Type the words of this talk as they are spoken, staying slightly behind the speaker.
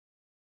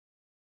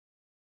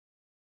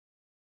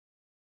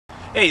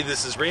Hey,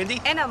 this is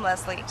Randy. And I'm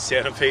Leslie.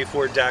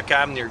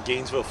 SantaFeFord.com near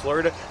Gainesville,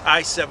 Florida.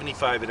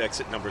 I-75 at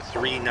exit number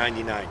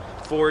 399.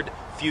 Ford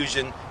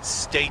Fusion.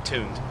 Stay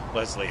tuned.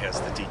 Leslie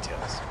has the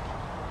details.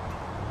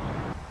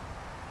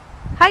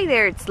 Hi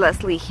there, it's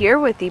Leslie here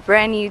with the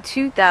brand new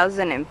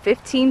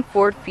 2015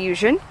 Ford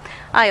Fusion.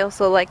 I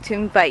also like to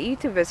invite you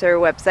to visit our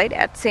website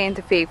at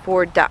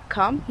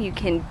SantaFeFord.com. You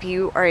can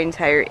view our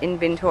entire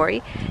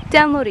inventory,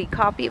 download a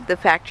copy of the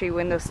factory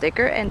window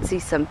sticker, and see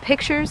some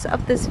pictures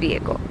of this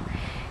vehicle.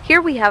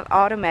 Here we have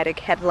automatic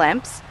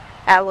headlamps,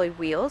 alloy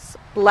wheels,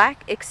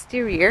 black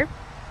exterior,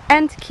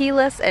 and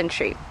keyless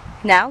entry.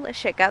 Now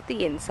let's check out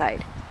the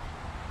inside.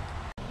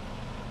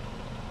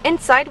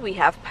 Inside we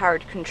have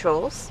powered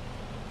controls,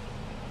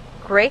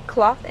 gray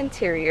cloth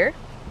interior,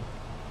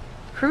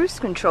 cruise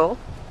control,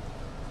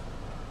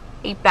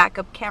 a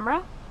backup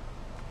camera,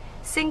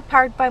 sync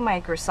powered by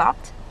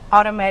Microsoft,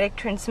 automatic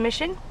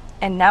transmission,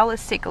 and now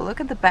let's take a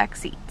look at the back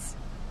seats.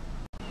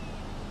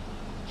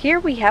 Here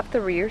we have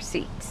the rear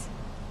seats.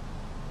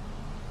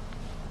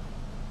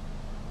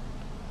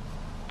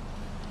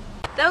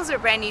 That was our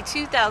brand new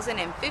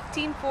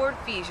 2015 Ford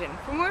Fusion.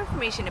 For more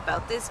information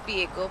about this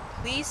vehicle,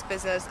 please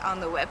visit us on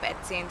the web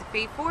at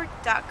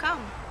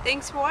SantaFeFord.com.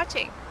 Thanks for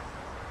watching.